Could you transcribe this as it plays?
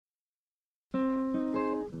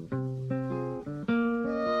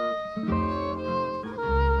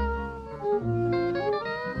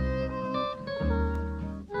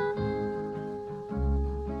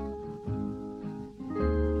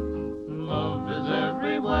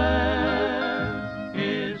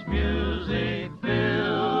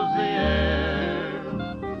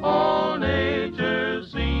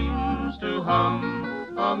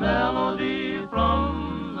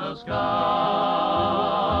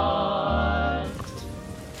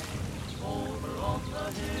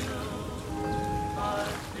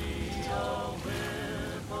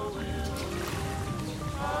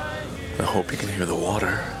hope you can hear the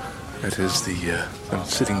water. It is I'm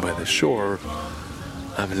sitting by the shore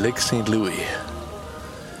of Lake St. Louis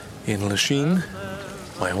in Lachine,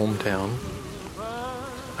 my hometown.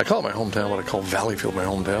 I call it my hometown, but I call Valleyfield my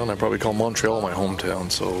hometown. I probably call Montreal my hometown,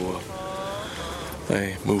 so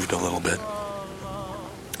I moved a little bit.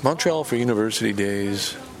 Montreal for university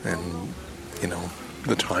days and,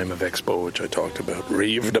 the time of Expo, which I talked about,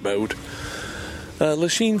 raved about.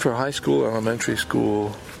 Lachine for high school, elementary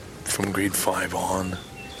school, from grade 5 on,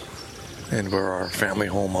 and where our family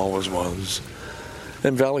home always was.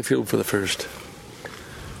 And Valleyfield for the first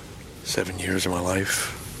 7 years of my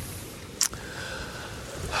life.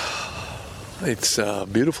 It's a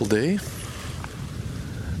beautiful day,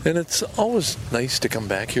 and it's always nice to come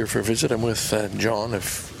back here for a visit. I'm with John.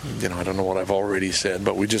 I don't know what I've already said,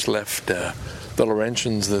 but we just left the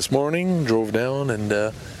Laurentians this morning, drove down,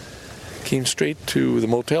 and came straight to the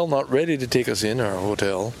motel, not ready to take us in, our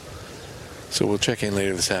hotel. So we'll check in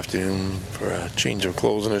later this afternoon for a change of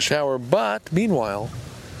clothes and a shower. But meanwhile,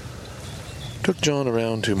 took John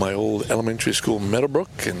around to my old elementary school,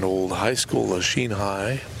 Meadowbrook, and old high school, Lachine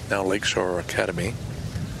High, now Lakeshore Academy.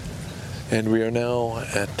 And we are now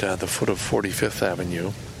at the foot of 45th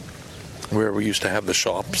Avenue, where we used to have the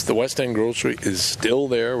shops. The West End Grocery is still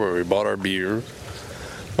there, where we bought our beer,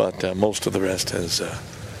 but most of the rest has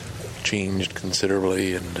changed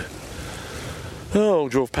considerably. And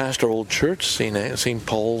drove past our old church, St.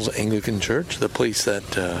 Paul's Anglican Church, the place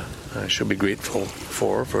that I should be grateful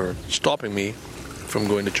for stopping me from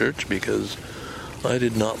going to church, because I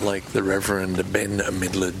did not like the Reverend Ben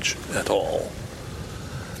Midledge at all.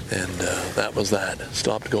 And that was that.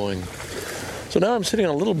 Stopped going. So now I'm sitting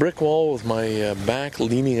on a little brick wall with my back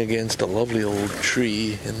leaning against a lovely old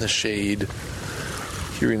tree in the shade,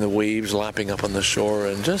 hearing the waves lapping up on the shore,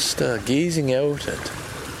 and just gazing out at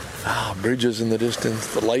bridges in the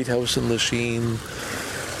distance, the lighthouse in Lachine,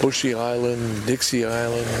 Bushy Island, Dixie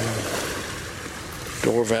Island,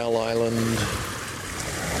 Dorval Island.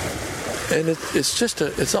 And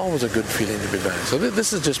it's always a good feeling to be back. So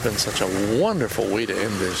this has just been such a wonderful way to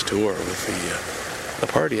end this tour with the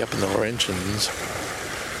party up in the Laurentians.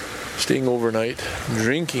 Staying overnight,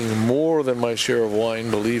 drinking more than my share of wine,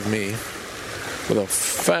 believe me, with a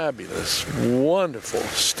fabulous, wonderful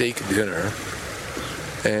steak dinner.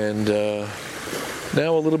 And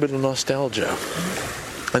now a little bit of nostalgia.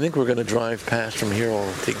 I think we're going to drive past from here.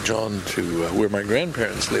 I'll take John to where my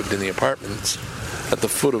grandparents lived in the apartments at the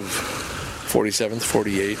foot of 47th,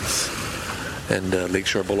 48th, and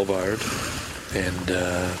Lakeshore Boulevard,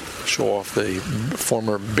 and show off the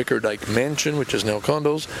former Bickerdike Mansion, which is now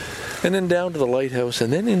condos, and then down to the lighthouse,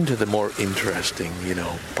 and then into the more interesting,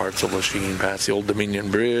 parts of Lachine, past the old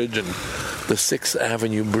Dominion Bridge and the 6th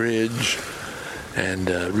Avenue Bridge, and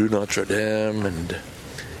Rue Notre Dame, and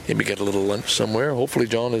maybe get a little lunch somewhere. Hopefully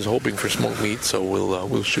John is hoping for smoked meat, so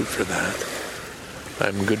we'll shoot for that.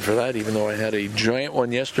 I'm good for that, even though I had a giant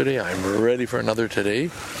one yesterday. I'm ready for another today.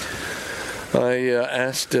 I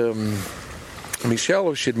asked Michelle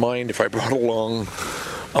if she'd mind if I brought along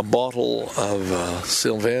a bottle of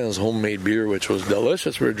Sylvain's homemade beer, which was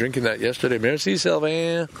delicious. We were drinking that yesterday. Merci,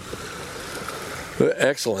 Sylvain.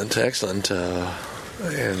 Excellent. And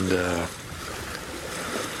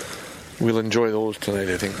we'll enjoy those tonight,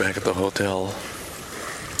 I think, back at the hotel.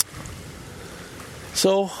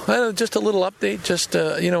 So, just a little update.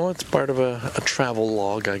 It's part of a travel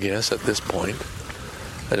log, I guess, at this point.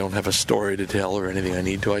 I don't have a story to tell or anything I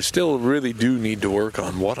need to. I still really do need to work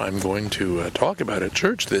on what I'm going to talk about at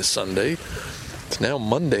church this Sunday. It's now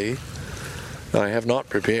Monday. I have not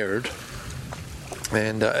prepared.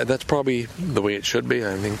 And that's probably the way it should be.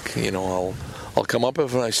 I think, I'll come up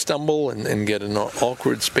if I stumble and get an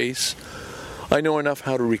awkward space. I know enough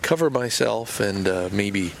how to recover myself and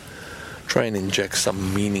maybe try and inject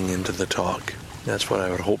some meaning into the talk. That's what I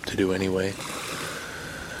would hope to do anyway.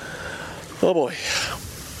 Oh boy.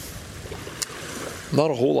 Not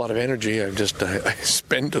a whole lot of energy. I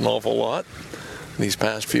spent an awful lot these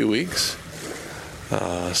past few weeks.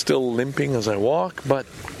 Still limping as I walk, but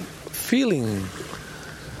feeling...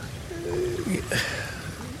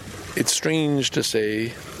 It's strange to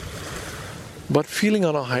say, but feeling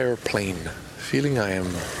on a higher plane. Feeling I am...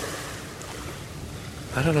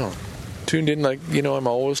 I don't know. Tuned in like, I'm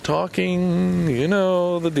always talking,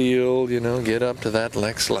 the deal, get up to that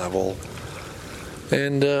next level.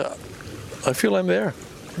 And I feel I'm there.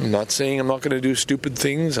 I'm not saying I'm not going to do stupid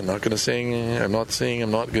things. I'm not saying I'm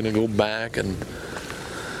not going to go back and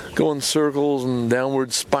go in circles and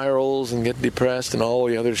downward spirals and get depressed and all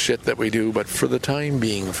the other shit that we do. But for the time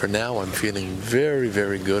being, for now, I'm feeling very,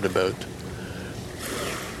 very good about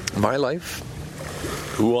my life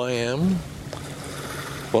who I am,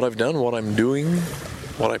 what I've done, what I'm doing,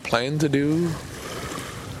 what I plan to do,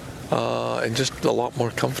 and just a lot more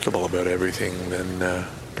comfortable about everything than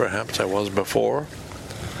perhaps I was before.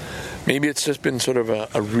 Maybe it's just been sort of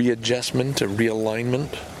a readjustment, a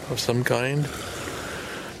realignment of some kind.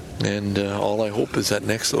 And all I hope is that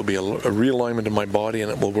next there'll be a realignment of my body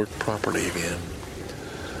and it will work properly again.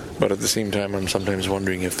 But at the same time, I'm sometimes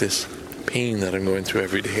wondering if this pain that I'm going through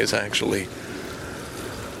every day is actually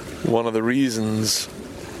one of the reasons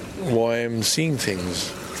why I'm seeing things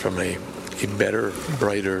from a better,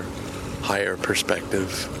 brighter, higher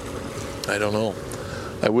perspective. I don't know.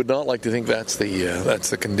 I would not like to think that's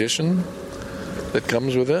the condition that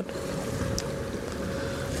comes with it.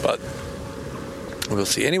 But we'll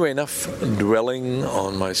see. Anyway, enough dwelling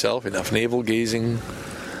on myself, enough navel-gazing.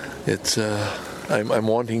 It's I'm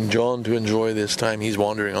wanting John to enjoy this time. He's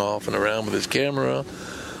wandering off and around with his camera.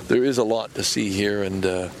 There is a lot to see here, and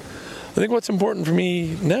I think what's important for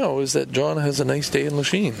me now is that John has a nice day in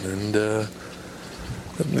Lachine, and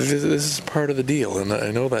this is part of the deal. And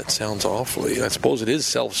I know that sounds awfully, I suppose it is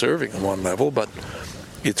self-serving on one level, but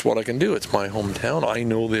it's what I can do. It's my hometown. I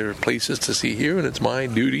know there are places to see here, and it's my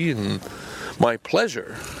duty and my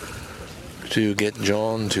pleasure to get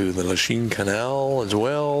John to the Lachine Canal as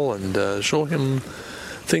well and show him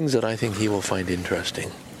things that I think he will find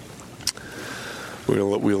interesting.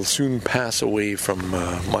 We'll soon pass away from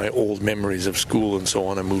my old memories of school and so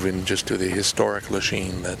on and move in just to the historic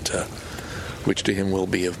Lachine, which to him will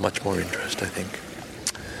be of much more interest, I think.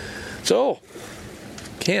 So,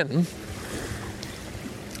 Ken,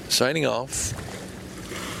 signing off,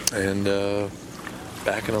 and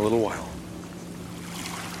back in a little while.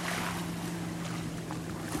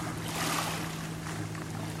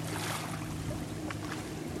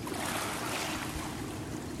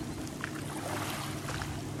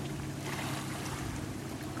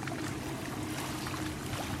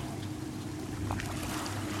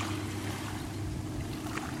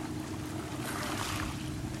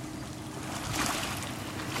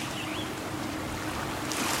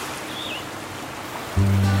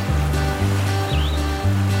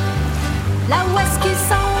 Là où est-ce qu'ils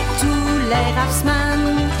sont tous les raftsman?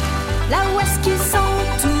 Là où est-ce qu'ils sont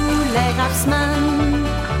tous les raftsman?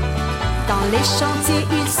 Dans les chantiers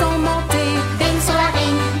ils sont montés. Bing sur la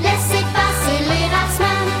ring, laissez passer les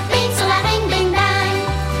raftsman. Bing sur la ring, bing bang.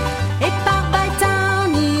 Et par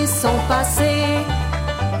Bytown ils sont passés.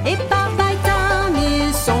 Et par Bytown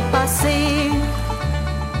ils sont passés.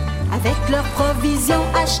 Avec leurs provisions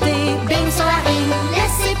achetées. Bing sur la ring,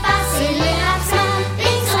 laissez passer les raftsman.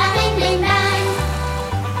 Bing sur la ring, bing bang.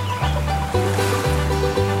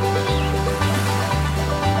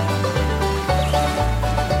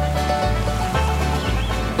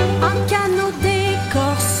 En canot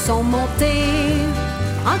d'écorce sont montés.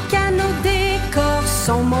 En canot d'écorce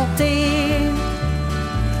sont montés.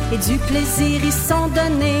 Et du plaisir ils sont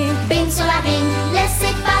donnés. Bing sur la ring,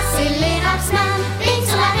 laissez passer les raftsman. Bing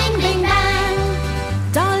sur la ring, bing bang.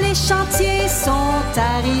 Dans les chantiers sont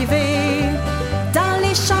arrivés. Dans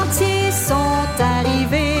les chantiers sont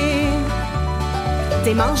arrivés.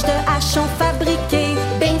 Des manches de hachons fabriquées.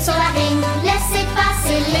 Bing sur la ring, laissez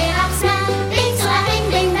passer les raftsman. Bing sur la ring,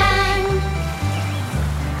 bing bang.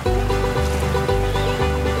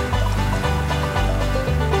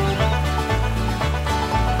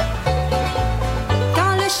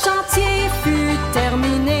 Quand le chantier fut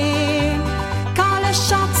terminé. Quand le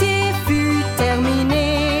chantier fut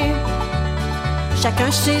terminé.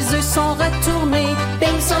 Chacun chez eux sont retournés.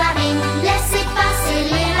 Bing sur la ring, laissez passer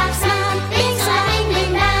les raftsman. Bing sur la ring,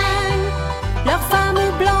 bing bang. Leurs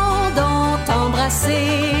femmes blondes ont embrassé.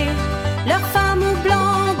 Leurs femmes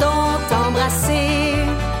blondes ont embrassé.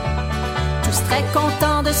 Tous très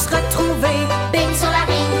contents de se retrouver. Bing sur la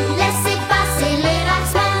ring, laissez passer les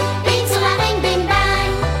raftsman. Bing sur la ring, bing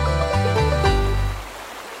bang.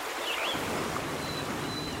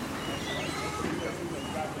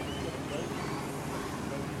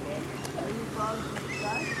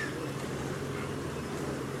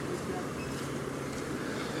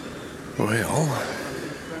 Well,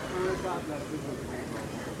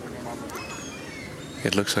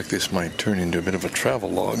 it looks like this might turn into a bit of a travel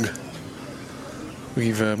log.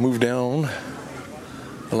 We've moved down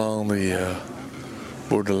along the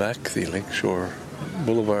Bord du Lac, the Lakeshore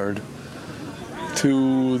Boulevard,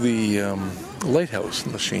 to the lighthouse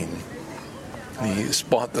in Lachine, the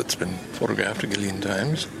spot that's been photographed a gazillion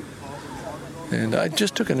times. And I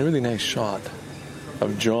just took a really nice shot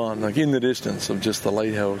of John, like in the distance, of just the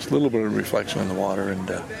lighthouse, a little bit of reflection in the water,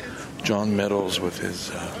 and John Meadows with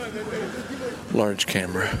his large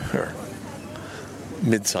camera, or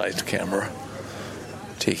mid-sized camera.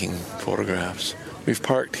 taking photographs. We've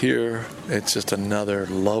parked here. It's just another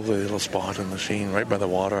lovely little spot in Lachine, right by the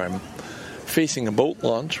water. I'm facing a boat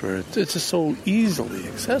launch where it's just so easily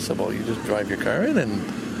accessible. You just drive your car in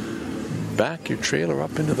and back your trailer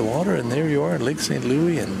up into the water, and there you are in Lake St.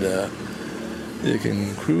 Louis, and you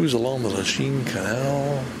can cruise along the Lachine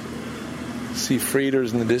Canal, see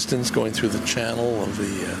freighters in the distance going through the channel of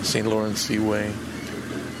the St. Lawrence Seaway.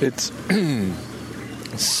 It's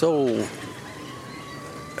so...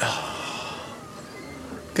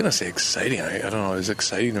 I'm going to say exciting. I don't know, is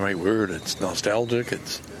exciting the right word? It's nostalgic.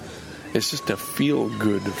 It's just a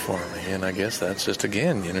feel-good for me. And I guess that's just,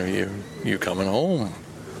 again, you're coming home.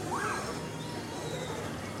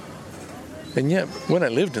 And yet, when I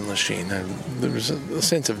lived in Lachine, there was a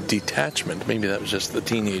sense of detachment. Maybe that was just the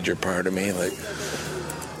teenager part of me. Like,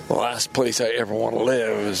 the last place I ever want to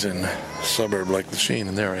live is in a suburb like Lachine,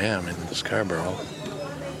 and there I am in Scarborough.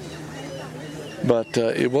 But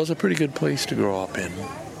it was a pretty good place to grow up in.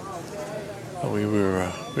 We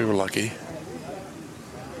were lucky.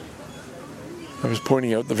 I was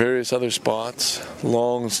pointing out the various other spots,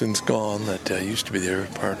 long since gone, that used to be there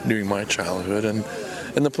during my childhood, and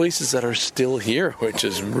the places that are still here, which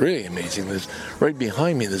is really amazing. There's right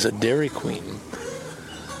behind me. There's a Dairy Queen.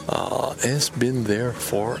 It's been there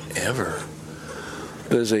forever.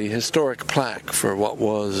 There's a historic plaque for what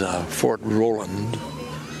was Fort Roland.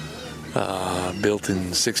 Built in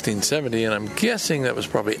 1670, and I'm guessing that was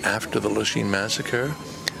probably after the Lachine Massacre.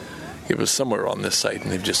 It was somewhere on this site,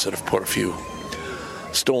 and they've just sort of put a few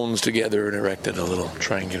stones together and erected a little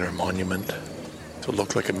triangular monument to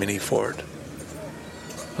look like a mini fort.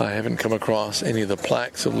 I haven't come across any of the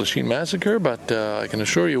plaques of Lachine Massacre, but I can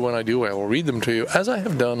assure you when I do, I will read them to you, as I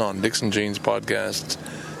have done on Dixon Jane's podcasts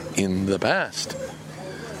in the past.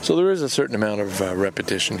 So there is a certain amount of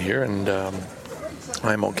repetition here, and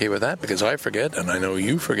I'm okay with that because I forget, and I know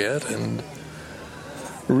you forget, and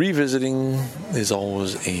revisiting is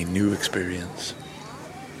always a new experience.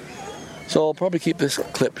 So I'll probably keep this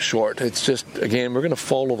clip short. It's just, again, we're going to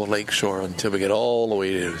follow the lakeshore until we get all the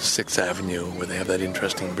way to 6th Avenue, where they have that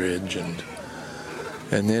interesting bridge, and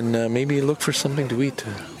then maybe look for something to eat.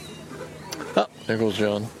 Oh, there goes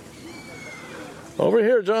John. Over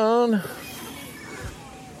here, John.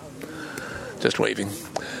 Just waving.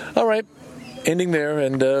 All right. Ending there,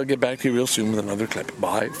 and get back to you real soon with another clip.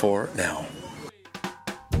 Bye for now.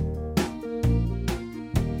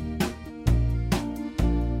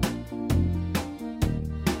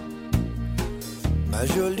 Ma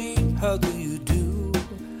jolie, how do you do?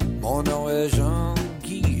 Mon nom est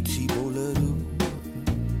Jean-Guy Thibault-Ledoux.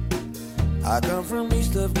 I come from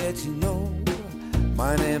east of Gatineau.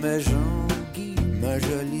 My name is Jean-Guy, ma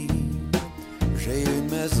jolie. J'ai une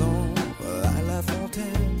maison à La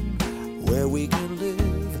Fontaine, where we can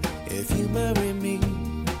live if you marry me.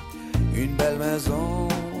 Une belle maison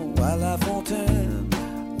à La Fontaine,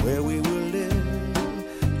 where we will live,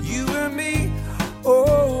 you and me.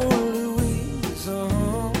 Oh, Louise,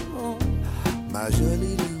 oh, ma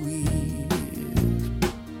jolie Louise.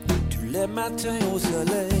 Tous les matins au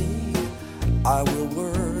soleil, I will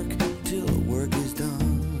work till work is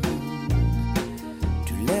done.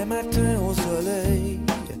 Tous les matins au soleil,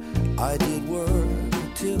 I did work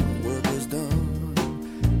till work is done.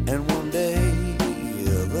 And one day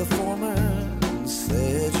the foreman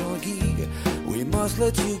said, Jean-Guy, we must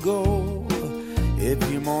let you go. Et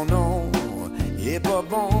puis mon nom est pas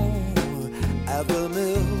bon at the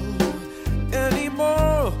mill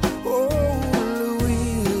anymore. Oh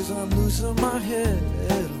Louise, I'm losing my head,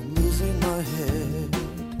 I'm losing my head.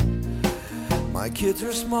 My kids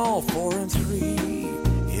are small, 4 and 3.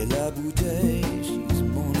 Et la bouteille, she's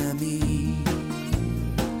mon amie.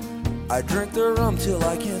 I drink the rum till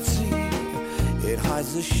I can't see. It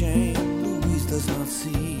hides the shame Louise does not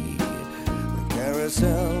see. The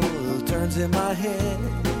carousel turns in my head,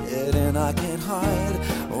 and I can't hide.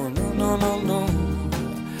 Oh no, no, no, no.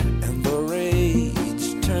 And the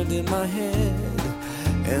rage turned in my head.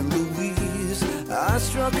 And Louise, I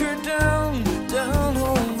struck her down, down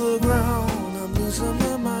on the ground. I'm losing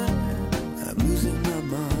my mind, I'm losing my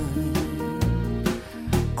mind.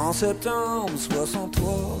 En septembre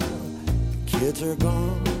 63, kids are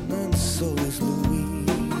gone and so is Louise.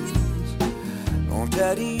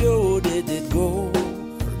 Ontario did it go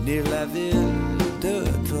near la ville de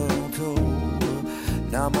Toronto.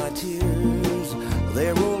 Now my tears,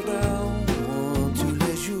 they roll down tous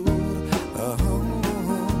les jours.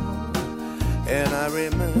 And I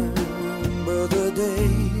remember the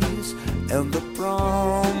days and the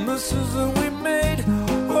promises that we made.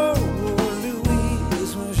 Oh,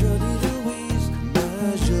 Louise, my jolie Louise,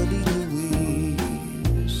 my jolie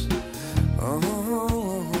Louise.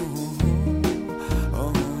 Oh,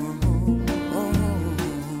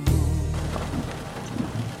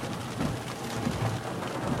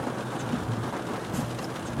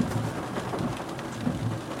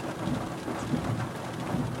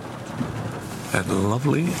 That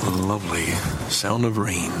lovely, lovely sound of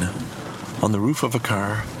rain on the roof of a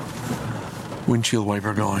car, windshield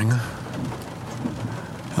wiper going.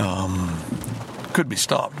 Could be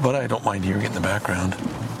stopped, but I don't mind hearing it in the background.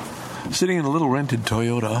 Sitting in a little rented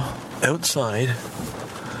Toyota outside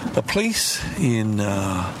a place in,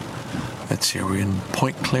 let's see, we're in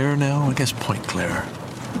Point Claire now? I guess Point Claire.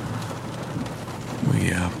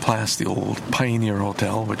 We passed the old Pioneer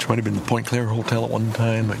Hotel, which might have been the Point Claire Hotel at one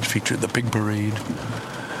time, which featured the Pig Parade.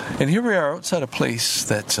 And here we are outside a place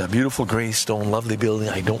that's a beautiful gray stone, lovely building.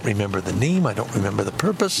 I don't remember the name, I don't remember the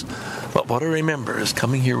purpose, but what I remember is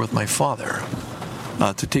coming here with my father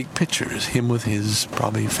to take pictures. Him with his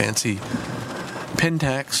probably fancy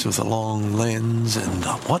Pentax with a long lens, and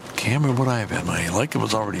what camera would I have had? My Leica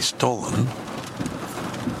was already stolen.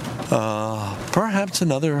 Perhaps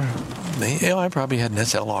another. I probably had an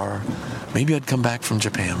SLR. Maybe I'd come back from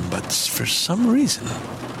Japan, but for some reason,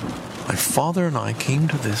 my father and I came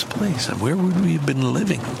to this place. And where would we have been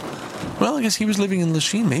living? Well, I guess he was living in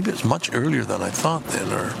Lachine. Maybe it was much earlier than I thought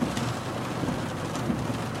then, or...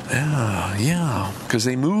 Yeah, because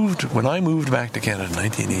they moved, when I moved back to Canada in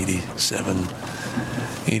 1987,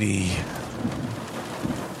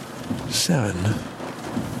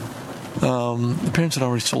 the parents had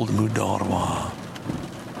already sold and moved to Ottawa.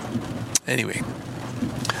 Anyway,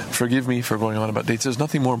 forgive me for going on about dates. There's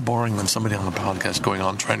nothing more boring than somebody on the podcast going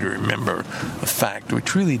on trying to remember a fact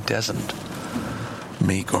which really doesn't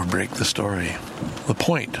make or break the story. The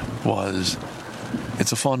point was,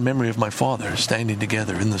 it's a fond memory of my father standing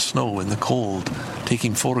together in the snow, in the cold,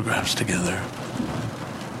 taking photographs together.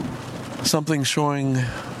 Something showing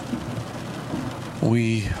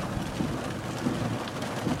we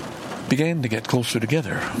began to get closer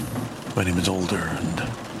together when he was older, and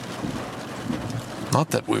not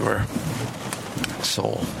that we were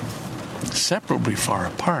so separably far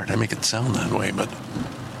apart. I make it sound that way, but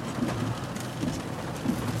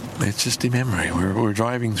it's just a memory. We're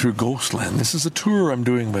driving through Ghostland. This is a tour I'm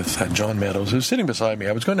doing with John Meadows, who's sitting beside me.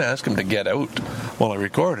 I was going to ask him to get out while I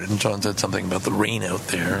recorded, and John said something about the rain out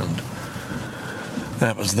there, and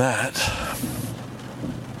that was that.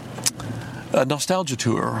 A nostalgia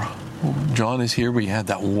tour. John is here. We had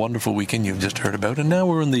that wonderful weekend you've just heard about, and now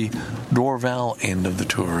we're in the Dorval end of the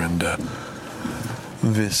tour, and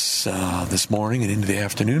this morning and into the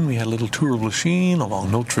afternoon we had a little tour of Lachine, along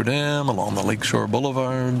Notre Dame, along the Lakeshore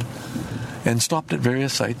Boulevard, and stopped at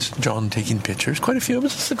various sites, John taking pictures. Quite a few. It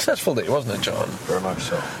was a successful day, wasn't it, John? Very much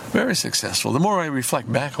so. Very successful. The more I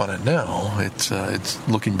reflect back on it now, it's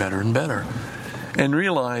looking better and better. And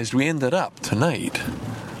realized we ended up tonight,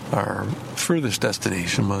 our furthest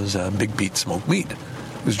destination was Big Pete Smoked Meat,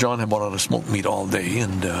 because John had wanted to smoke meat all day,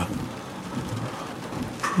 and I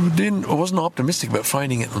wasn't optimistic about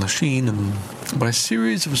finding it in Lachine, and by a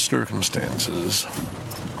series of circumstances,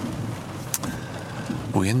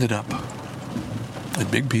 we ended up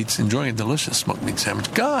at Big Pete's enjoying a delicious smoked meat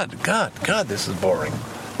sandwich. God, this is boring.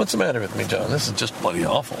 What's the matter with me, John? This is just bloody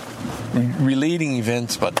awful. Relating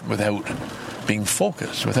events, but without being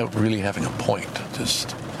focused, without really having a point.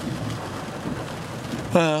 Just...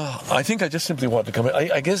 I think I just simply want to come in.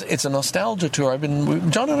 I guess it's a nostalgia tour.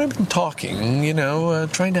 John and I have been talking,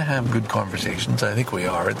 trying to have good conversations. I think we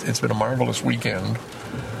are. It's been a marvelous weekend.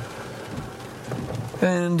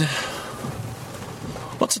 And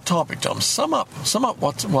what's the topic, John? Sum up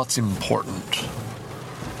what's important.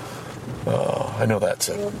 I know that's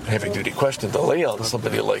a heavy-duty question to lay on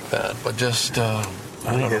somebody like that, but just I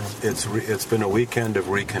think it's been a weekend of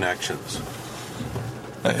reconnections.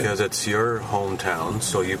 Because it's your hometown,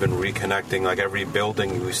 so you've been reconnecting, like every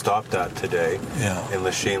building we stopped at today in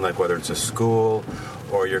Lachine, like whether it's a school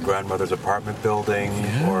or your grandmother's apartment building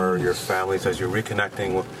or your family, says you're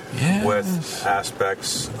reconnecting with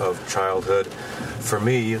aspects of childhood. For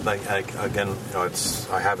me, I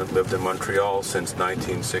haven't lived in Montreal since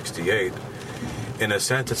 1968. In a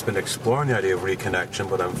sense, it's been exploring the idea of reconnection,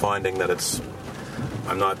 but I'm finding that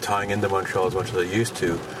I'm not tying into Montreal as much as I used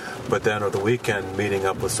to. But then on the weekend, meeting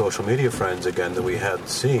up with social media friends again that we hadn't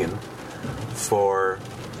seen for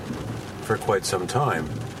quite some time,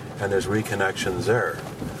 and there's reconnections there.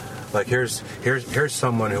 Like here's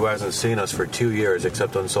someone who hasn't seen us for 2 years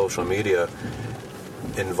except on social media,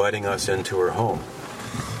 inviting us into her home.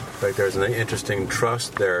 Like there's an interesting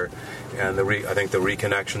trust there, and I think the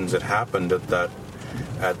reconnections that happened at that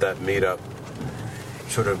meetup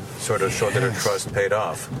sort of showed that her trust paid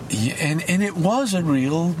off. Yeah, and it was a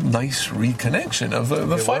real nice reconnection of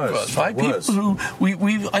the five of us. Five people who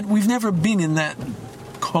we've never been in that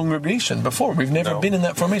congregation before. We've never been in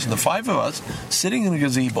that formation. The five of us sitting in a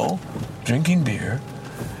gazebo, drinking beer,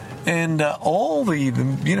 and all the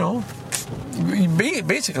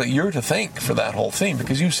basically, you're to thank for that whole thing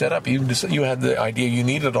because you set up, you had the idea you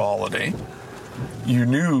needed a holiday. You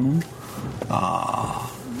knew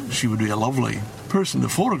she would be a lovely person to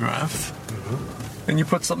photograph. And you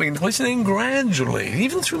put something into place, and then gradually,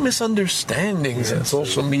 even through misunderstandings and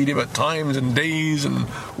social media about times and days and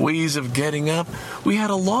ways of getting up, we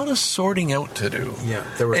had a lot of sorting out to do. Yeah,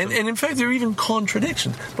 there were and in fact, there were even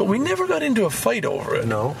contradictions, but we never got into a fight over it.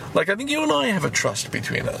 No. Like, I think you and I have a trust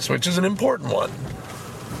between us, which is an important one.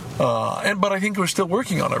 But I think we're still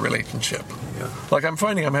working on our relationship. Yeah. Like, I'm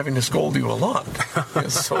finding I'm having to scold you a lot.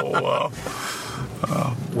 So...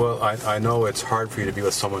 well, I know it's hard for you to be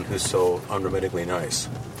with someone who's so unremittingly nice.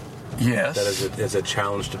 Yes. That is a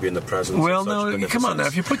challenge to be in the presence well, of such no, beneficence. come on now.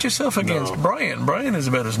 If you put yourself against Brian is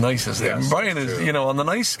about as nice as him. Yes, Brian is, true. on the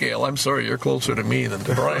nice scale, I'm sorry, you're closer to me than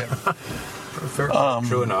to Brian.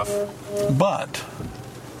 True enough. But,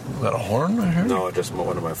 is that a horn I heard? No, just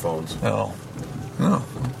one of my phones. Oh.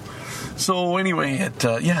 So anyway,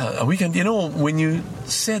 a weekend, when you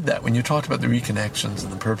said that, when you talked about the reconnections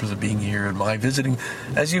and the purpose of being here and my visiting,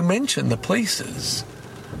 as you mentioned the places,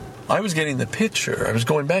 I was getting the picture. I was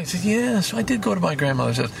going back and said, yes, I did go to my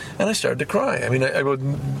grandmother's house. And I started to cry. I mean, I would,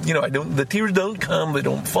 the tears don't come, they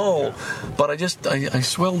don't fall. But I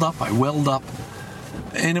swelled up, I welled up.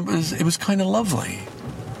 And it was kind of lovely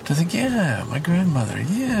to think, yeah, my grandmother,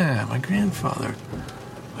 yeah, my grandfather,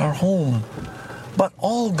 our home. But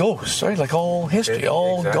all ghosts, right? Like all history,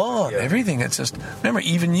 all exactly, gone, everything. It's just, remember,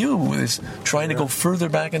 even you is trying to go further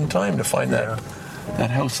back in time to find that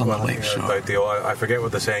house on the lake shore. Like I forget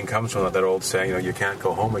what the saying comes from, that old saying, you can't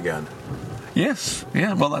go home again. Yes,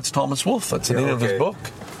 yeah, well, that's Thomas Wolfe. That's the name of his book.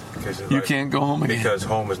 You can't go home again. Because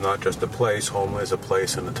home is not just a place, home is a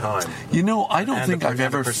place and a time. I don't think I've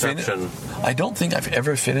ever finished. I don't think I've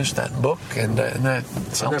ever finished that book, and that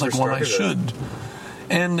sounds like one I should.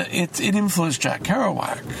 And it influenced Jack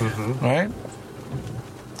Kerouac, right?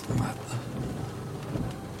 But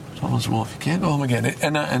Thomas Wolfe, you can't go home again.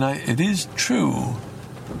 It is true.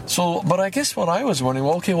 So, but I guess what I was wondering,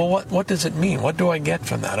 what does it mean? What do I get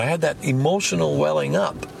from that? I had that emotional welling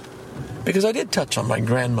up. Because I did touch on my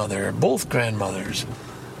grandmother, both grandmothers.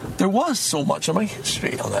 There was so much of my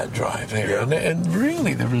history on that drive there. Yeah. And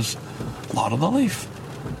really, there was a lot of the life.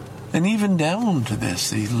 And even down to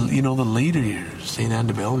this, the later years, St. Anne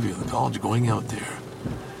de Bellevue, the college, going out there,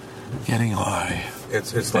 getting high.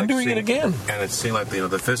 It's and like doing it again. And it's seeing like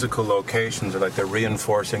the physical locations are like they're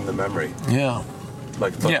reinforcing the memory. Yeah.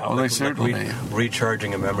 They certainly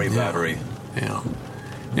recharging a memory battery. Yeah.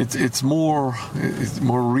 It's more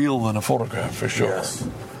real than a photograph for sure. Yes.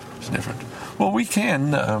 It's different. Well, we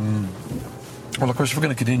can. Well, of course, if we're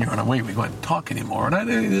going to continue on our way, we won't talk anymore.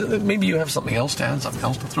 And maybe you have something else to add, something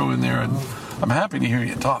else to throw in there. And I'm happy to hear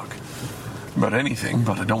you talk about anything,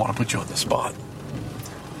 but I don't want to put you on the spot.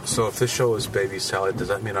 So if this show is Baby Sally, does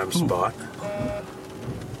that mean I'm Spot?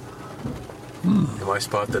 Am I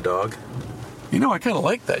Spot the dog? I kind of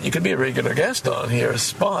like that. You could be a regular guest on here,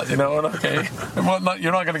 Spot. And okay,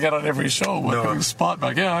 you're not going to get on every show with Spot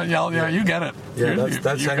back. Yeah, you get it. Yeah,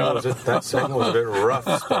 that segment was a bit rough,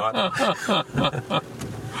 Spot.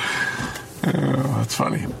 That's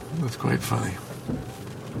funny. That's quite funny.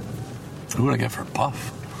 Who would I get for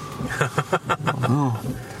Puff? I don't know.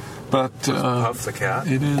 But Puff the cat?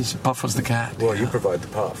 It is. Puff was the cat. Well, you provide the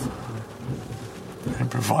puff. I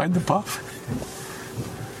provide the puff?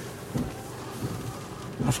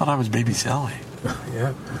 I thought I was Baby Sally.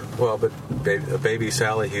 Yeah. Well, but Baby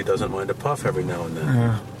Sally, he doesn't mind a puff every now and then.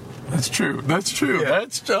 Yeah. That's true. Yeah.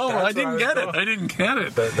 I didn't get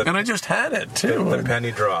it. And I just had it, too. The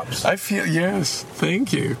penny drops. I feel, yes.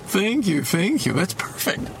 Thank you. That's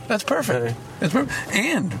perfect. Okay. That's perfect.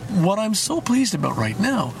 And what I'm so pleased about right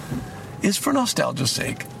now is, for nostalgia's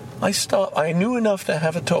sake, I knew enough to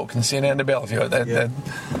have a token in St. Anne de Bellevue at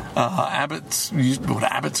Abbott's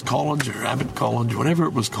College or Abbott College, whatever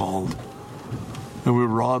it was called. And where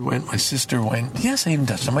Rod went, my sister went. Yes, I even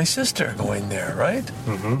touched on my sister going there, right?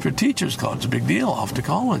 Mm-hmm. For Teachers College, it's a big deal, off to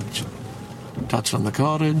college. Touched on the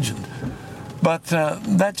cottage. But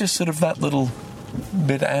that just sort of, that little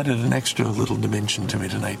bit added an extra little dimension to me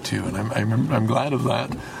tonight, too. And I'm glad of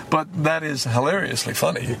that. But that is hilariously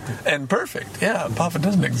funny and perfect. Yeah, Papa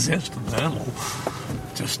doesn't exist in the animal.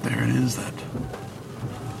 Just there it is, that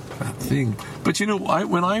thing. But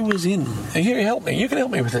when I was in, here, help me. You can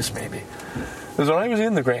help me with this, maybe. Because when I was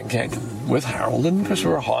in the Grand Canyon with Harold and Chris, we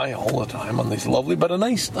were high all the time on these lovely, but a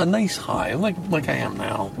nice high, like I am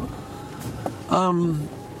now.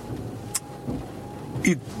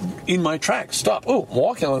 In my tracks, stop. Oh,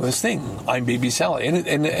 walking on this thing. I'm Baby Sally, and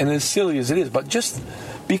as silly as it is, but just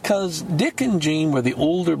Because Dick and Jane were the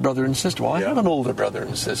older brother and sister. Well, I have an older brother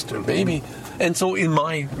and sister, baby. And so in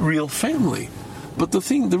my real family. But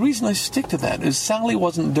the reason I stick to that is Sally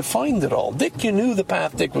wasn't defined at all. Dick, you knew the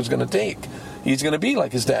path Dick was going to take. He's going to be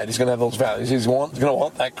like his dad. He's going to have those values. He's going to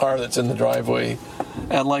want that car that's in the driveway.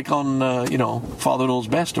 And like on, Father Knows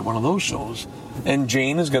Best or one of those shows. And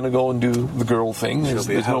Jane is going to go and do the girl thing. There's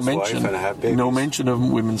no mention of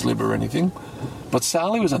women's lib or anything. But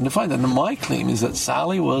Sally was undefined. And my claim is that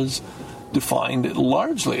Sally was defined in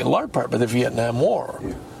large part by the Vietnam War.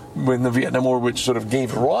 Yeah. When the Vietnam War, which sort of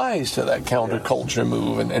gave rise to that counterculture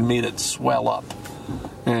move and made it swell up.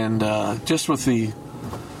 And just with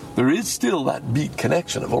there is still that beat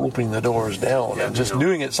connection of opening the doors down and just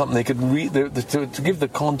doing it something they could read to give the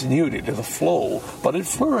continuity to the flow. But it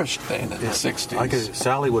flourished then in the 60s.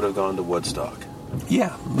 Sally would have gone to Woodstock.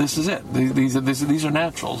 Yeah, this is it. These are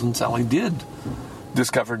naturals, and Sally did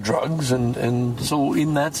discover drugs, and so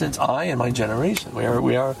in that sense, I and my generation, we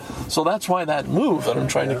are. So that's why that move that I'm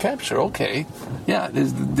trying to capture. Okay, it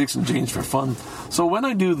is Dicks and Janes for fun. So when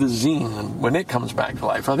I do the zine, and when it comes back to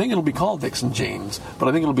life, I think it'll be called Dicks and Janes, but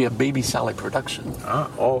I think it'll be a Baby Sally production.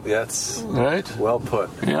 That's right. Well put.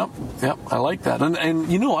 Yep. I like that, and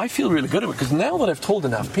I feel really good at it because now that I've told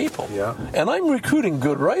enough people, and I'm recruiting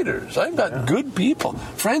good writers. I've got good people.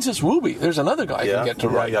 Francis Wooby, there's another guy I can get to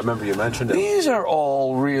write. Yeah, I remember you mentioned it. These are all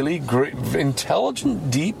really great,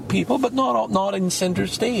 intelligent, deep people, but not in center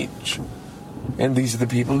stage. And these are the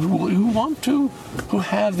people who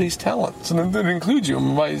have these talents, and that includes you.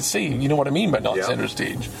 I say, you know what I mean by not center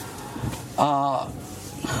stage.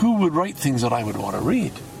 Who would write things that I would want to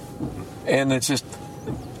read? And it's just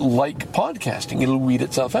like podcasting; it'll weed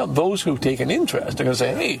itself out. Those who take an interest are going to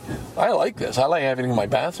say, "Hey, I like this. I like having it in my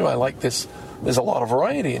bathroom. I like this. There's a lot of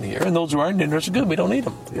variety in here." And those who aren't interested, good. We don't need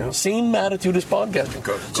them. Yeah. Same attitude as podcasting.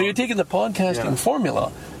 So you're taking the podcasting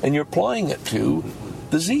formula and you're applying it to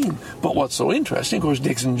the zine. But what's so interesting, of course, the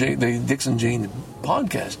Dicks and Jane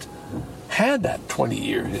podcast had that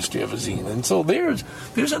 20-year history of a zine. And so there's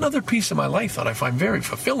another piece of my life that I find very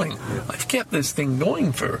fulfilling. Yeah. I've kept this thing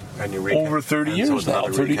going for over 30 years now,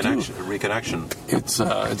 32. Reconnection.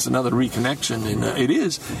 It's another reconnection, and it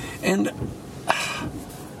is. And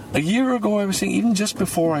a year ago, I was saying, even just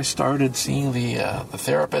before I started seeing the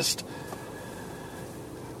therapist,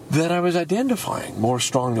 that I was identifying more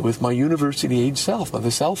strongly with my university-age self,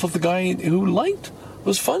 the self of the guy who it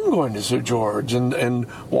was fun going to Sir George and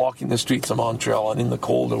walking the streets of Montreal and in the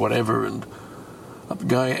cold or whatever, and the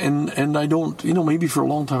guy, and I don't, maybe for a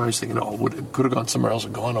long time I was thinking, could have gone somewhere else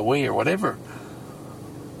and gone away or whatever.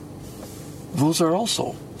 Those are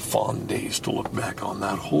also fond days to look back on,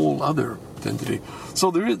 that whole other identity.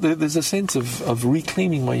 So there's a sense of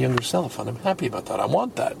reclaiming my younger self, and I'm happy about that. I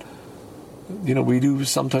want that. We do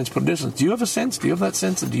sometimes put distance. Do you have a sense? Do you have that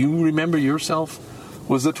sense? Do you remember yourself?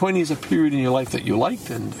 Was the 20s a period in your life that you liked,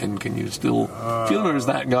 and can you still feel, or is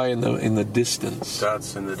that guy in the distance?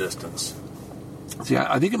 That's in the distance. See,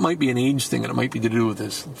 I think it might be an age thing, and it might be to do with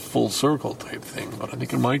this full circle type thing. But I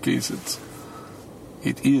think in my case,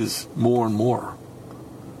 it is more and more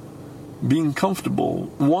being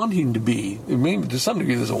comfortable, wanting to be. Maybe to some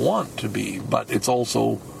degree, there's a want to be, but it's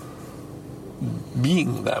also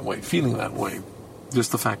being that way, feeling that way.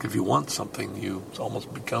 Just the fact if you want something, you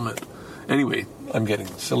almost become it. Anyway, I'm getting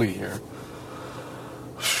silly here.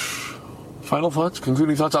 Final thoughts,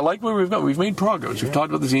 concluding thoughts. I like where we've got. We've made progress. Yeah. We've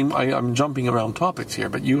talked about the zine. I'm jumping around topics here,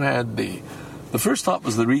 but you had the first thought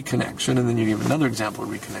was the reconnection, and then you gave another example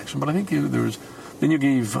of reconnection. But I think then you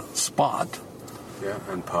gave Spot. Yeah,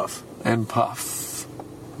 and Puff. And Puff.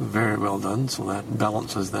 Very well done. So that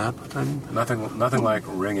balances that. But nothing like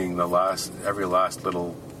wringing every last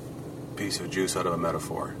little piece of juice out of a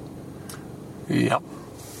metaphor. Yep.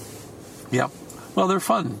 Well, they're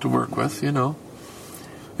fun to work with, And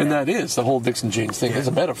that is the whole Dicks and Janes thing is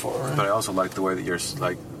a metaphor. Right? But I also like the way that you're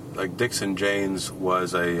like Dicks and Janes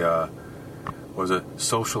was a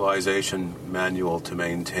socialization manual to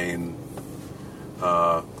maintain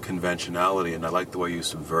conventionality, and I like the way you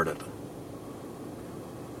subvert it.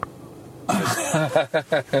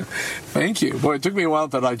 Thank you. Boy, it took me a while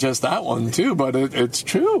to digest that one too, but it's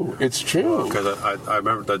true. It's true. Because I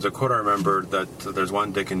remember there's a quote I remember that there's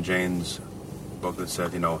one Dick and Jane's book that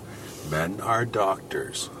said, men are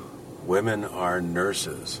doctors, women are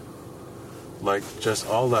nurses. Like just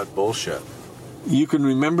all that bullshit. You can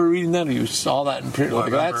remember reading that, or you saw that in print?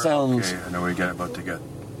 That sounds. Okay, I know we're about to get.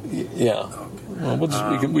 Yeah. Okay. Well,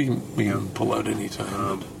 we can pull out any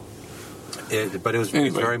time. But it was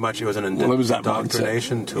very much. It was an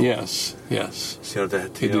indoctrination tool. Yes.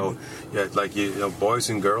 Boys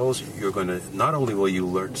and girls, you're going to not only will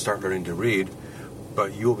you start learning to read,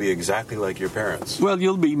 But you'll be exactly like your parents. Well,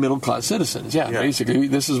 you'll be middle-class citizens, basically.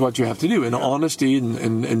 This is what you have to do. And honesty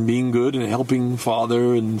and being good and helping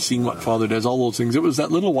father and seeing what father does, all those things. It was that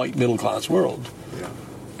little white middle-class world. Yeah.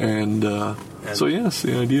 And so, yes,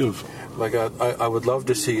 the idea of... Like, I would love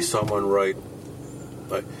to see someone write,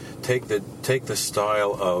 like, take the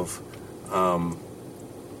style of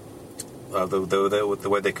the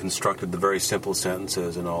way they constructed the very simple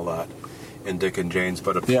sentences and all that in Dick and Jane's,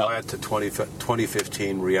 but apply it to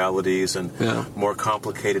 2015 realities and more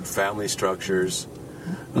complicated family structures.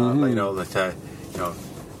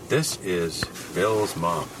 This is Bill's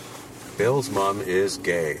mom. Bill's mom is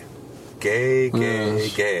gay. Gay,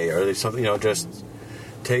 or there's something, just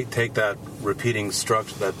take that repeating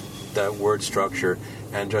structure, that word structure,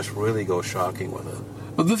 and just really go shocking with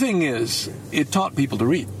it. But the thing is, it taught people to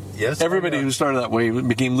read. Yes, everybody who started that way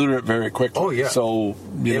became literate very quickly. Oh yeah. So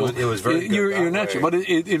it was very good. You're natural, but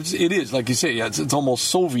it is like you say. Yeah, it's almost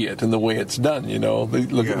Soviet in the way it's done. They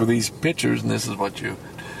look at these pictures, and this is what you.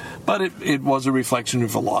 But it was a reflection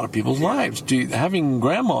of a lot of people's lives. Having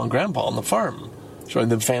grandma and grandpa on the farm, so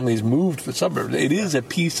the families moved to the suburbs. It is a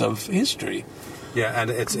piece of history. Yeah,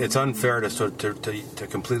 and it's unfair to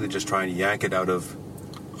completely just try and yank it out of.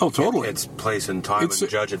 Oh, totally. Its place and time and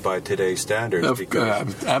judge it by today's standards.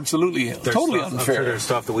 Because absolutely. Totally unfair. I'm sure there's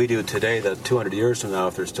stuff that we do today that 200 years from now,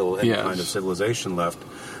 if there's still any kind of civilization left,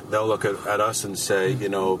 they'll look at us and say,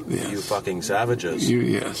 you fucking savages.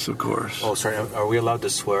 Yes, of course. Oh, sorry. Are we allowed to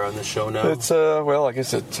swear on the show now? It's, well, I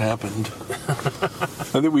guess it's happened. I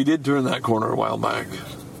think we did turn that corner a while back.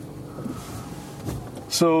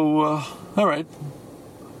 So, all right.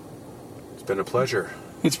 It's been a pleasure.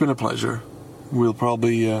 It's been a pleasure. We'll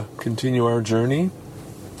probably continue our journey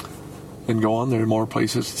and go on. There are more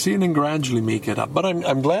places to see and then gradually make it up. But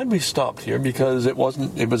I'm glad we stopped here because it was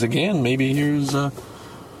again, maybe here's,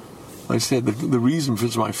 I said, the reason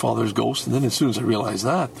for my father's ghost. And then as soon as I realized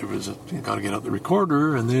that, there was you got to get out the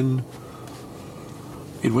recorder, and then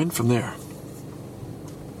it went from there.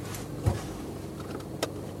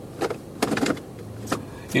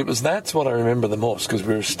 That's what I remember the most, because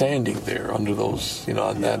we were standing there under those,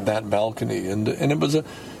 on that balcony, and it was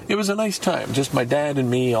a nice time. Just my dad and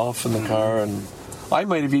me off in the car, and I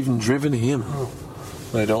might have even driven him.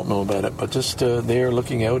 I don't know about it, but just there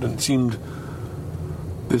looking out, and it seemed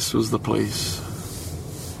this was the place.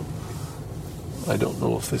 I don't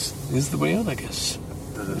know if this is the way out. I guess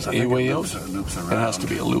there's a way out. Loops around. It has to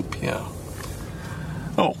be a loop, yeah.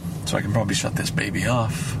 Oh, so I can probably shut this baby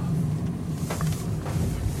off.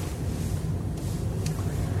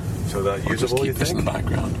 So that usable, you think? This in the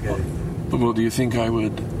background. Yeah. Well, do you think I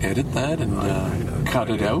would edit that and cut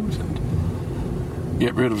it out and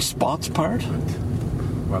get rid of Spot's part?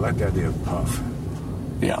 Well, I like the idea of Puff.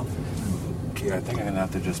 Yeah. Yeah, I think I'm going to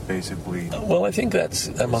have to just basically... Well, I think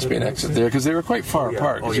that must be an exit there, because they were quite far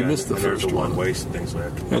apart, because you missed the first one. Waste and things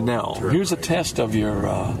like that. And now, here's a test of your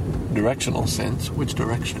directional sense. Which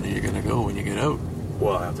direction are you going to go when you get out?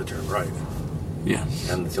 Well, I have to turn right. Yes.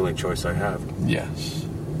 And it's the only choice I have. Yes.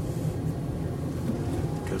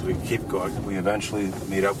 Because we keep going, we eventually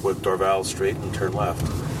meet up with Dorval Street and turn left.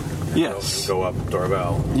 Yes. Go up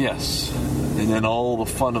Dorval. Yes. And then all the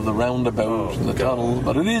fun of the roundabout and the tunnels.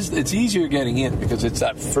 But it's easier getting in because it's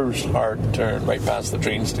that first hard turn right past the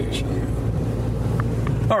train station.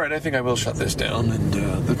 All right, I think I will shut this down. And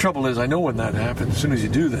the trouble is, I know when that happens. As soon as you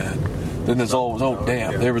do that, then there's always,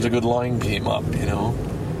 there was a good line came up,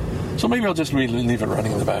 So maybe I'll just leave it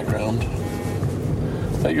running in the background.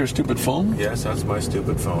 Is that your stupid phone? Yes, that's my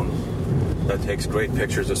stupid phone. That takes great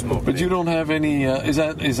pictures of smoke. But you don't have any. Is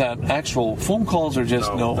that actual phone calls or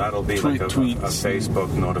just no? That'll be like a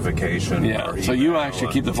Facebook notification. Yeah. Or so you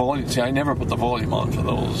actually keep the volume. See, I never put the volume on for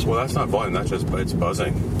those. Well, that's not volume. That's just it's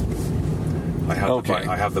buzzing. I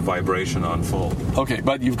have the vibration on full. Okay,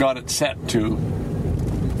 but you've got it set to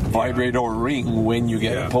vibrate or ring when you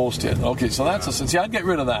get a post hit. Okay, so that's a sense. Yeah, I'd get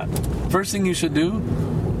rid of that. First thing you should do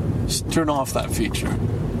is turn off that feature.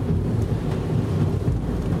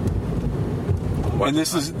 And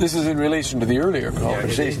this is in relation to the earlier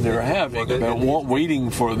conversation they were having about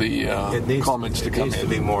waiting for the comments to come in. It needs to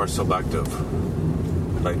be more selective.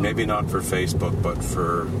 Like maybe not for Facebook, but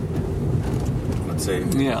for, let's say,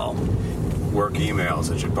 work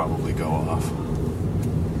emails, it should probably go off.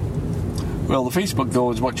 Well, the Facebook,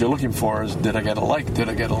 though, is what you're looking for is, did I get a like? Did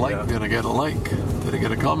I get a like? Yeah. Did I get a like? Did I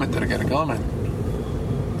get a comment? Did I get a comment?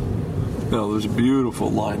 No, there's a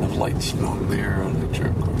beautiful line of light smoke there on the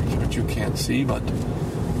trip course, which you can't see, but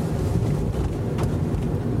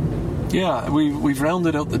yeah, we've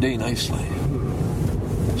rounded out the day nicely.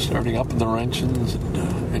 Starting up in the Laurentians and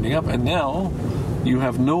ending up, and now you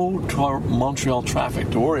have no Montreal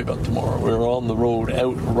traffic to worry about tomorrow. We're on the road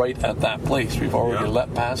out right at that place. We've already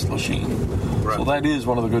let past Lachine. Right. So that is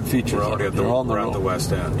one of the good features. We're already at the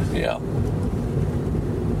West End. Yeah.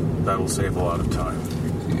 That'll save a lot of time.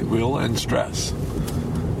 It will, and stress.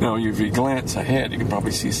 Now, if you glance ahead, you can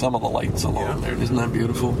probably see some of the lights along there. Isn't that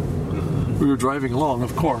beautiful? Mm-hmm. We were driving along,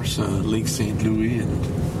 of course, Lake St. Louis,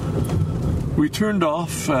 and we turned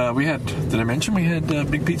off. Did I mention we had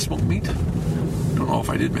Big Pete Smoked Meat? Don't know if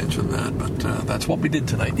I did mention that, but that's what we did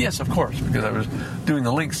tonight. Yes, of course, because I was doing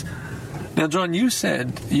the links. Now, John, you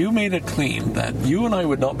made a claim that you and I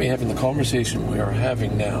would not be having the conversation we are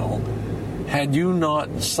having now had you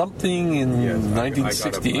not something in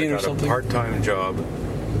 1968 or something? I got a part-time job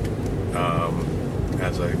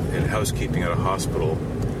in housekeeping at a hospital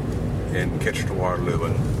in Kitchener-Waterloo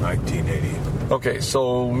in 1980. Okay,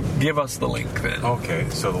 so give us the link then. Okay,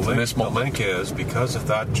 so the link is, because of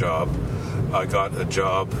that job, I got a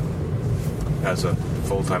job as a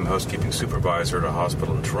full-time housekeeping supervisor at a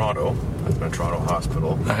hospital in Toronto, at a Toronto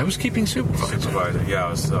hospital. A housekeeping supervisor?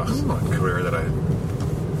 Yeah, it's a career that I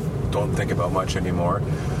don't think about much anymore.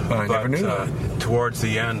 I never knew that. Towards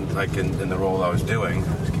the end, like in the role I was doing,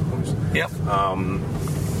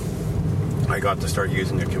 I got to start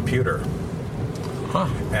using a computer. Huh.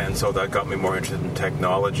 And so that got me more interested in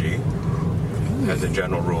technology as a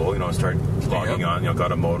general rule. Start logging on,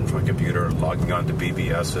 got a modem from a computer, logging on to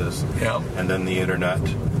BBSs, and then the internet,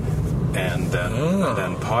 and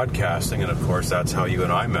then podcasting, and of course that's how you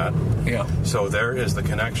and I met. Yeah. So there is the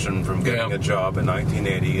connection from getting a job in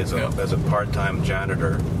 1980 as a part-time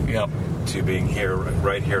janitor to being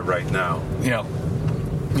right now. Yeah.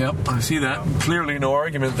 Yep, I see that. Clearly no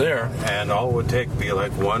argument there. And all it would take be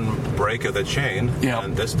like one break of the chain,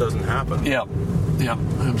 and this doesn't happen. Yeah,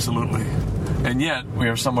 absolutely. And yet, we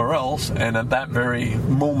are somewhere else, and at that very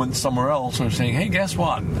moment somewhere else, we're saying, hey, guess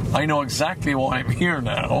what? I know exactly why I'm here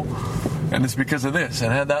now, and it's because of this.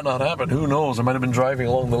 And had that not happened, who knows? I might have been driving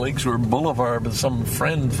along the Lakeshore Boulevard with some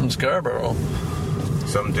friend from Scarborough.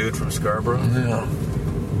 Some dude from Scarborough? Yeah.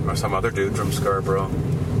 Or some other dude from Scarborough.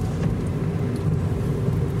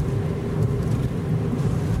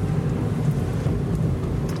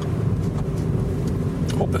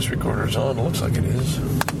 Hope this recorder's on. It looks like it is.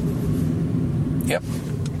 Yep.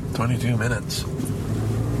 22 minutes.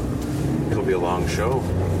 It'll be a long show.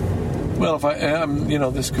 Well, if I am,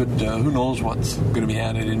 this could, who knows what's going to be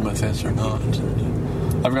added in with this or not.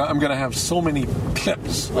 I'm going to have so many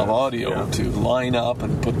clips of audio to line up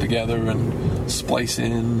and put together and splice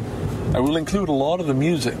in. I will include a lot of the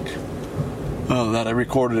music that I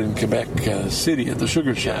recorded in Quebec City at the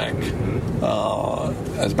Sugar Shack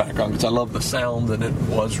as background, because I love the sound, and it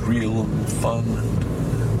was real and fun.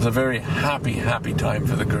 And it was a very happy, happy time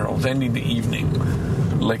for the girls, ending the evening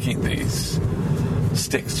licking these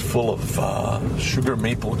sticks full of sugar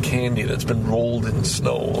maple candy that's been rolled in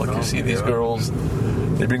snow. Like you see these girls,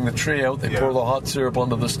 they bring the tray out, they pour the hot syrup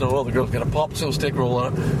onto the snow, the girls get a popsicle stick, roll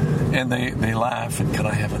on it, and they laugh, and can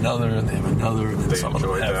I have another, and they have another, and then some of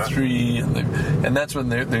them have three, and that's when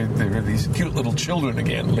they're these cute little children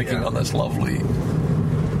again, licking on this lovely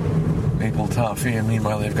maple toffee, and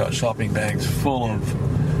meanwhile they've got shopping bags full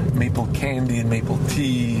of maple candy and maple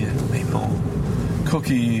tea and maple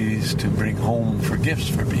cookies to bring home for gifts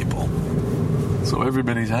for people. So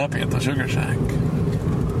everybody's happy at the Sugar Shack.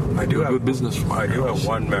 I do have good business for my girls. Have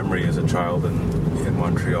one memory as a child in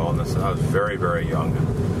Montreal, and I was very, very young.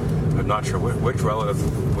 I'm not sure which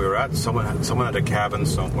relative we were at. Someone had a cabin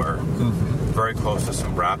somewhere, very close to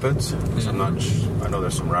some rapids. So I know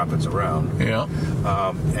there's some rapids around. Yeah.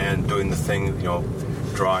 And doing the thing,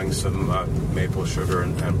 drawing some maple sugar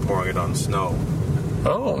and pouring it on snow.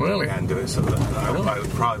 Oh, really? And doing something. I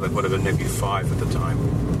probably would have been maybe 5 at the time.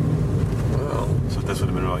 Wow. So this would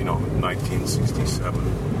have been, 1967,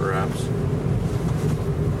 perhaps.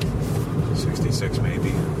 66,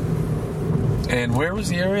 maybe. And where was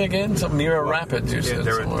the area again? Something near a rapid, you said?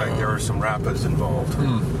 There were some rapids involved.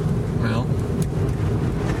 Well,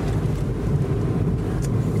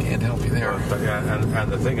 can't help you there.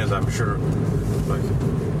 And the thing is, I'm sure, like,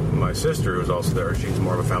 my sister, who's also there, she's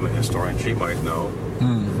more of a family historian, she might know.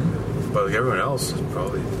 But like, everyone else is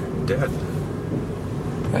probably dead.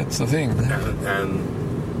 That's the thing.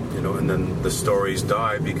 And then the stories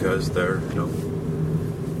die because they're,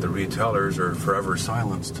 the retellers are forever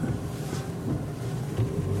silenced.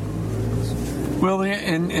 Well,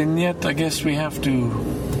 and yet I guess we are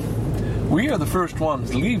the first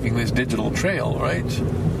ones leaving this digital trail, right?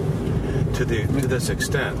 To this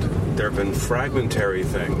extent, there have been fragmentary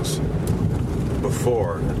things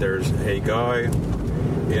before. There's a guy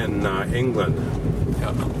in England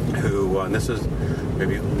who, and this is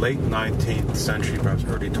maybe late 19th century, perhaps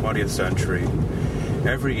early 20th century,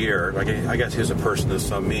 every year, like I guess he's a person of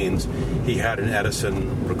some means, he had an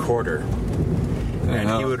Edison recorder. And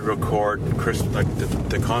he would record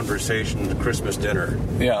the conversation, the Christmas dinner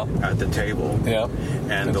at the table. Yeah.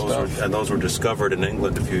 And those were discovered in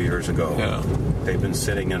England a few years ago. Yeah. They've been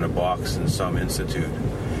sitting in a box in some institute.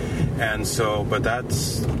 And so, but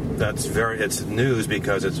it's news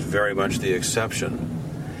because it's very much the exception.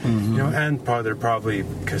 Mm-hmm. And there are probably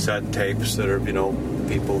cassette tapes that are,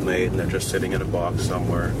 people made and they're just sitting in a box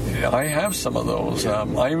somewhere. Yeah, I have some of those. Yeah.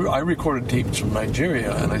 I recorded tapes from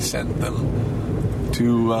Nigeria and I sent them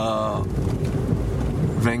to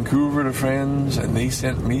Vancouver to friends, and they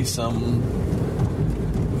sent me some.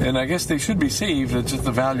 And I guess they should be saved. It's just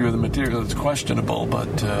the value of the material that's questionable,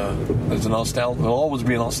 but there's there'll always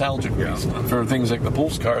be a nostalgic reason for things like the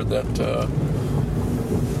postcard that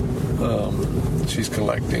she's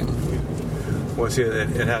collecting. Well, see,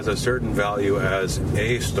 it has a certain value as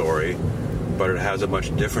a story, but it has a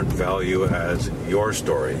much different value as your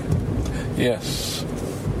story. Yes.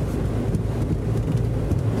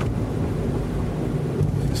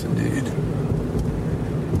 Yes, indeed.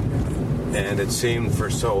 And it seemed for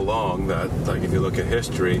so long that, like, if you look at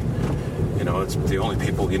history, it's the only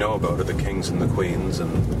people you know about are the kings and the queens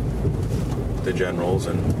and the generals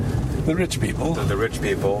and the rich people. The rich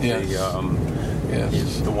people. Yes.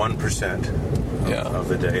 The 1% of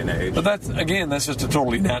the day and age. But that's just a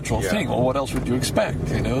totally natural thing. Well, what else would you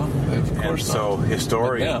expect? Of course. And so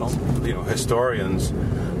historians,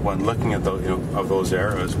 when looking at of those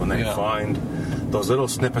eras, when they find those little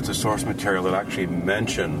snippets of source material that actually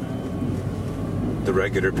mention the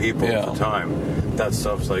regular people at the time, that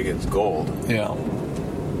stuff's like it's gold. Yeah.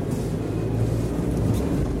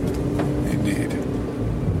 Indeed.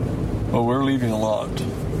 Well, we're leaving a lot.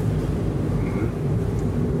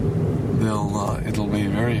 It'll be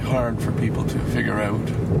very hard for people to figure out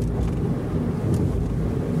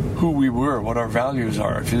who we were, what our values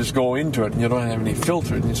are. If you just go into it and you don't have any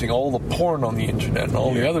filter and you see all the porn on the internet and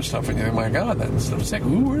all the other stuff, and you think, my God, that's so sick.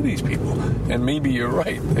 Who were these people? And maybe you're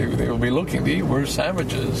right. They will be looking, we're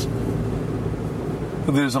savages.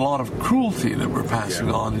 But there's a lot of cruelty that we're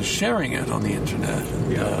passing on and sharing it on the internet.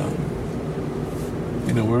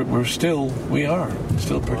 And, we're still pretty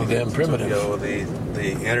damn primitive.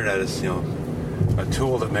 The internet is, a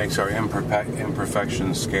tool that makes our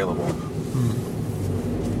imperfections scalable.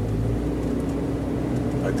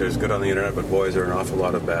 Like, there's good on the internet, but boy, is there an awful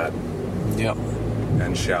lot of bad. Yep.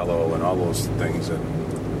 And shallow and all those things.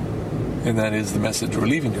 And that is the message we're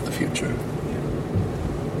leaving to the future.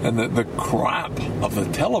 And the crap of the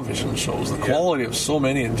television shows, the quality of so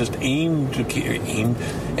many, and just aim.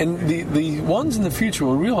 And the ones in the future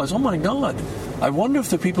will realize, oh my God, I wonder if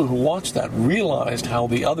the people who watched that realized how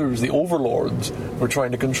the others, the overlords, were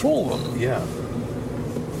trying to control them. Yeah.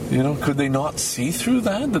 Could they not see through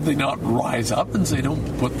that? Did they not rise up and say,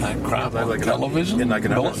 don't put that crap on television? In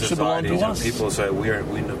another society, people say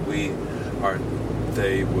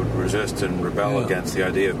they would resist and rebel against the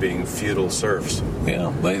idea of being feudal serfs. Yeah,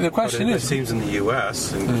 the question is... It seems in the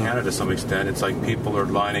U.S. and Canada to some extent, it's like people are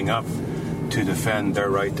lining up to defend their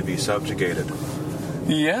right to be subjugated.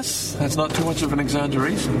 Yes, that's not too much of an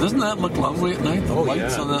exaggeration. Doesn't that look lovely at night? The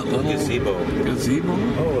lights on that little gazebo.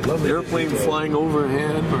 Oh, lovely. Airplane flying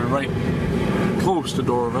overhead. We're right close to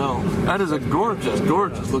Dorval. That is a gorgeous,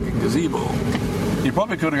 gorgeous looking gazebo. You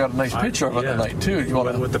probably could have got a nice picture of it at night too.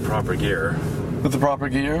 With the proper gear. With the proper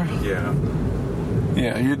gear? Yeah.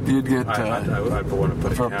 Yeah, you'd get I'd want to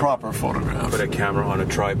put a proper photograph. Put a camera on a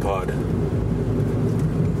tripod.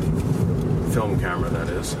 Film camera, that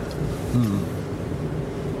is.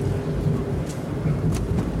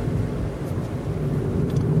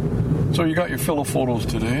 So you got your fill of photos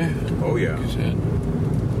today. Oh yeah. You said.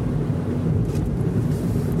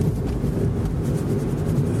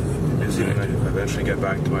 Busy when I eventually get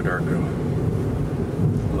back to my darkroom.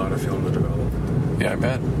 A lot of film to develop. Yeah, I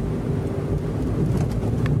bet.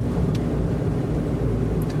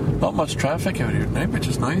 Not much traffic out here tonight, which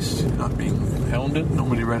is nice. You're not being hounded.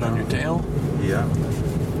 Nobody right on your tail. Yeah.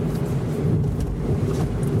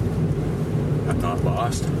 I'm not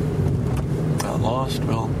lost. Not lost?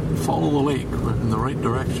 Well, follow the lake. We're in the right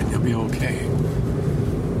direction. You'll be okay.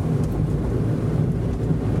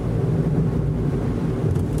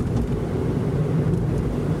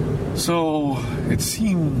 So, it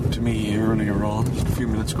seemed to me earlier on, just a few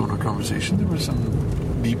minutes ago in our conversation, there was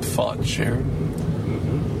some deep thought shared.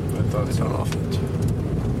 I thought so. Off it.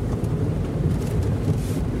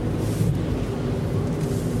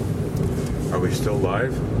 Are we still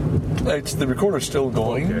live? the recorder's still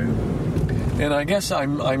going. Okay. And I guess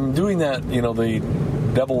I'm doing that, the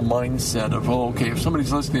double mindset of, if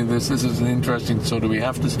somebody's listening to this isn't interesting, so do we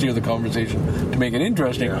have to steer the conversation to make it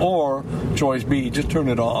interesting? Yeah. Or choice B, just turn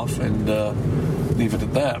it off and leave it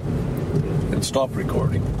at that and stop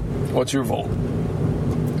recording. What's your vote?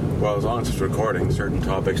 Well, as long as it's recording, certain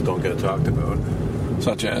topics don't get talked about.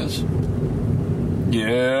 Such as?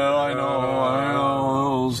 Yeah, I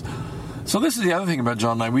know. So this is the other thing about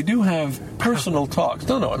John and I. We do have personal talks.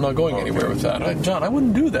 No, I'm not going anywhere with that. John, I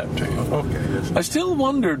wouldn't do that to you. Okay. Yes. I still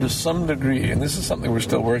wonder to some degree, and this is something we're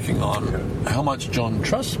still working on, how much John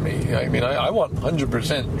trusts me. I mean, I want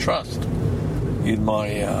 100% trust in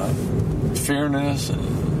my fairness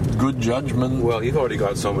and good judgment. Well, you've already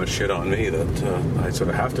got so much shit on me that I sort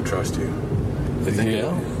of have to trust you.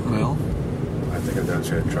 Yeah, well... I think I've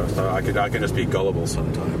demonstrated trust. I can just be gullible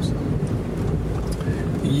sometimes.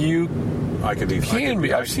 I can be.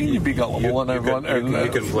 I've seen you be gullible, you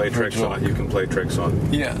can play tricks on. You can play tricks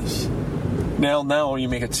on. Yes. Now you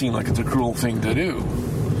make it seem like it's a cruel thing to do.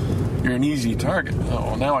 You're an easy target.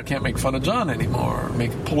 Oh, now I can't make fun of John anymore.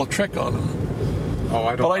 Pull a trick on him. Oh,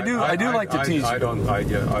 I don't. But I do like to tease. I don't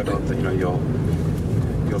think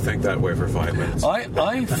you'll think that way for 5 minutes.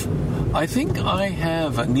 I think I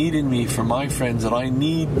have a need in me for my friends that I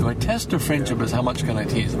need. My test of friendship is how much can I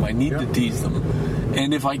tease them. I need to tease them.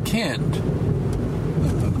 And if I can't,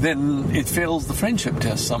 then it fails the friendship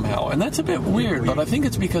test somehow. And that's a bit weird, but I think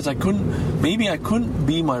it's because I couldn't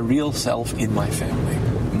be my real self in my family.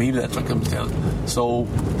 Maybe that's what comes down. So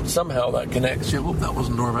somehow that connects. I hope that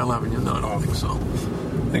wasn't Norvell Avenue. No, I don't think so.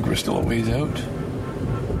 I think we're still a ways out.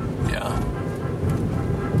 Yeah.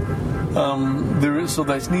 So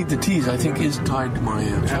that need to tease, I think, is tied to my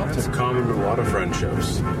childhood. It's common to a lot of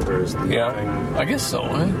friendships. There's nothing, I guess so,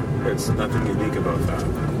 eh? It's nothing unique about that.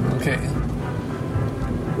 Okay.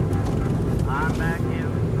 I'm back in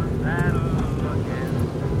the saddle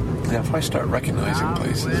again. Now, if I start recognizing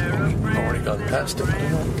places, we've already gone past it, but I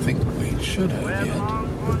don't think we should have yet.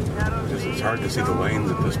 It's hard to see the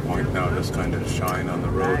lanes at this point now, just kind of shine on the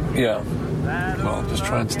road. Yeah. Well, just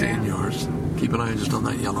try and stay in yours. Keep an eye just on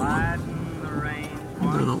that yellow one.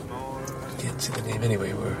 No, can't see the name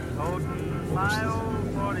anyway.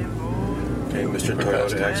 Okay, Mr.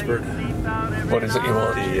 Toyota expert. What is it you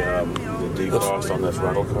want? The defrost on this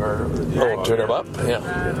rental car. Turn it up? Yeah.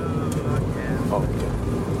 Oh,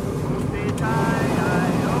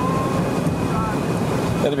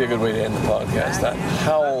 that'd be a good way to end the podcast. That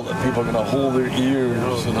howl that people are going to hold their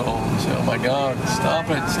ears, Say, oh my God, stop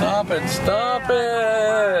it.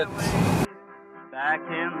 Back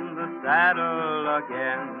in the saddle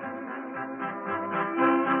again.